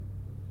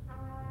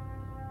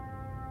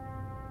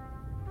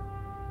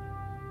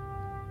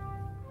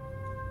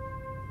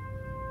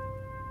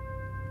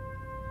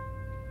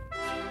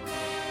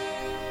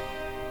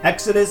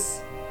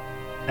Exodus,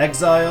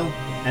 Exile,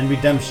 and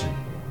Redemption.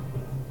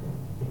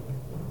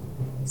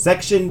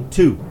 Section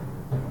 2.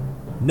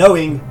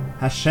 Knowing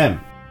Hashem.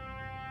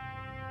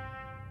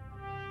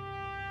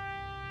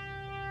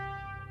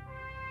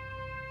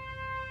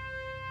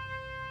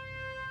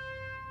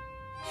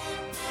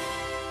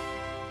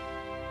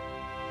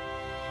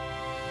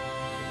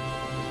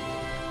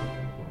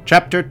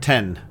 Chapter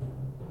 10.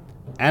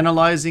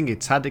 Analyzing a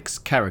Tsaddik's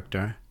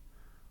character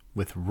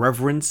with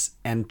reverence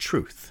and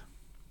truth.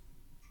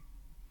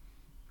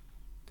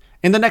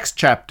 In the next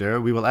chapter,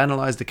 we will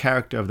analyze the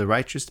character of the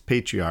righteous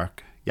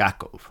patriarch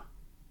Yaakov.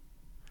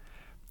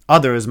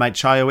 Others might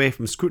shy away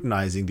from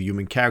scrutinizing the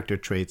human character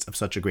traits of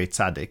such a great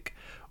tzaddik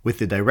with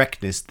the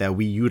directness that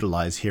we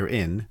utilize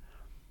herein,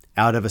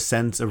 out of a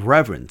sense of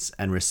reverence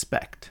and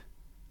respect.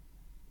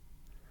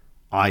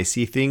 I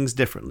see things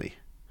differently.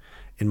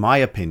 In my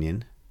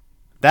opinion,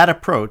 that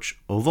approach,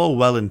 although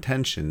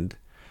well-intentioned,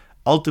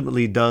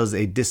 ultimately does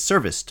a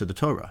disservice to the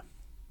Torah.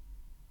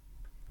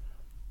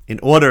 In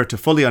order to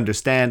fully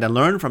understand and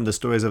learn from the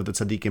stories of the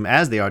tzaddikim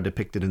as they are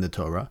depicted in the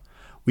Torah,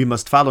 we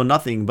must follow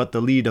nothing but the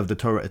lead of the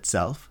Torah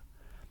itself,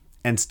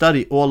 and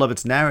study all of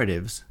its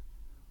narratives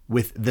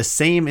with the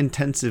same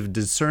intensive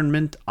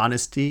discernment,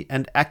 honesty,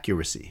 and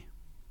accuracy.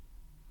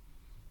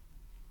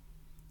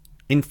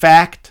 In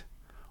fact,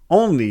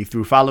 only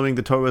through following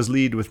the Torah's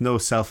lead with no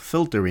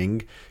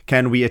self-filtering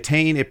can we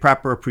attain a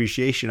proper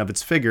appreciation of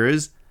its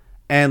figures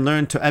and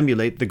learn to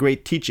emulate the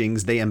great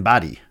teachings they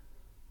embody.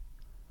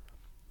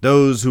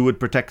 Those who would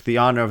protect the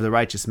honor of the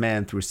righteous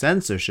man through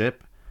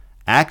censorship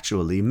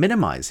actually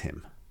minimize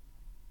him.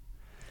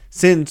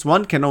 Since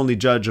one can only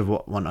judge of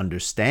what one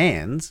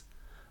understands,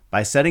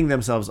 by setting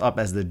themselves up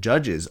as the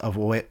judges of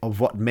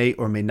what may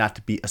or may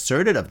not be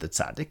asserted of the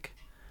tzaddik,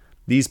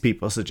 these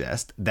people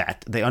suggest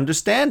that they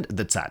understand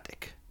the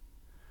tzaddik.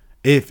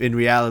 If in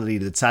reality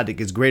the tzaddik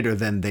is greater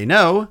than they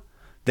know,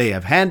 they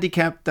have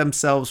handicapped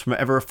themselves from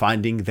ever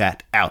finding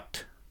that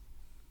out.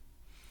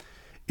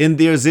 In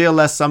their zeal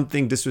lest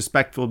something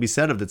disrespectful be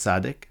said of the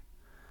tzaddik,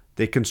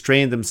 they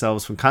constrain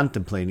themselves from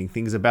contemplating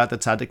things about the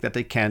tzaddik that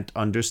they can't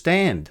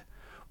understand,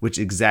 which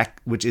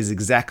is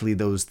exactly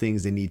those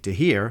things they need to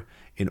hear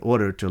in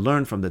order to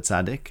learn from the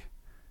tzaddik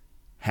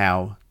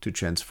how to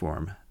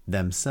transform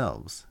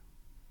themselves.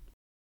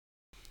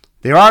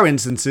 There are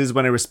instances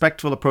when a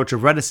respectful approach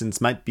of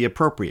reticence might be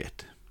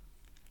appropriate,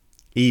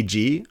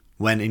 e.g.,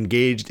 when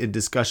engaged in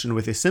discussion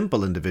with a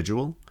simple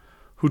individual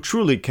who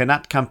truly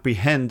cannot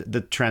comprehend the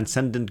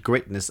transcendent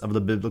greatness of the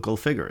biblical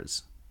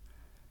figures.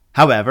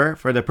 However,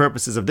 for the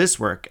purposes of this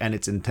work and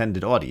its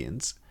intended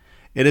audience,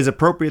 it is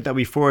appropriate that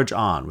we forge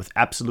on with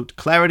absolute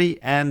clarity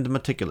and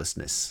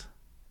meticulousness.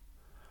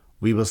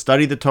 We will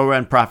study the Torah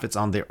and prophets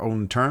on their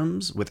own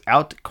terms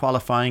without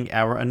qualifying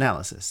our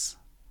analysis.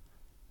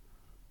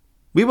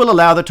 We will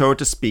allow the Torah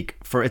to speak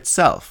for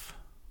itself,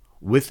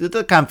 with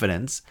the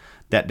confidence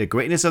that the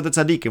greatness of the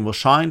tzaddikim will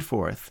shine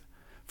forth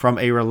from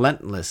a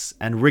relentless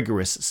and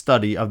rigorous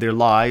study of their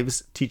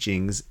lives,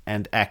 teachings,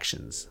 and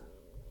actions.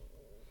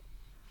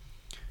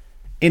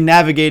 In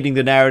navigating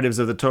the narratives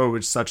of the Torah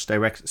with such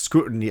direct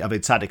scrutiny of a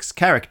tzaddik's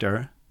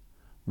character,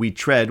 we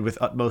tread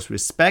with utmost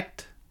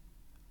respect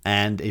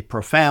and a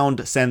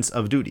profound sense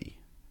of duty.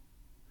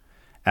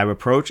 Our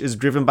approach is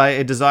driven by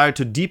a desire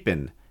to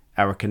deepen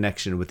our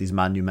connection with these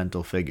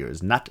monumental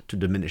figures, not to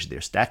diminish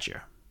their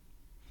stature.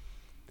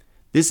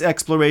 This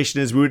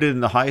exploration is rooted in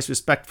the highest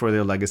respect for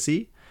their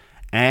legacy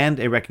and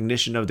a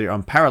recognition of their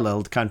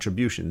unparalleled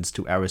contributions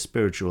to our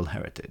spiritual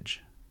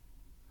heritage.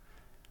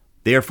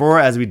 Therefore,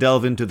 as we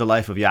delve into the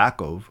life of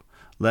Yaakov,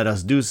 let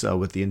us do so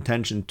with the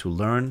intention to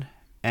learn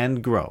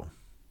and grow.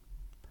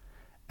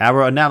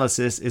 Our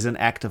analysis is an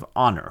act of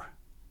honor,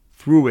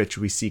 through which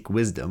we seek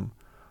wisdom,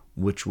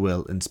 which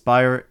will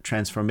inspire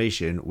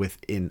transformation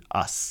within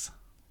us.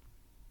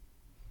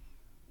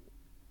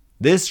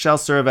 This shall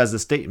serve as a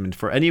statement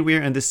for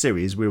anywhere in this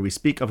series where we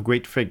speak of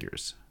great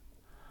figures,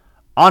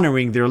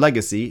 honoring their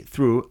legacy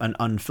through an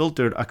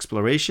unfiltered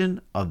exploration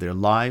of their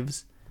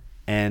lives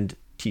and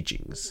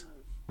teachings.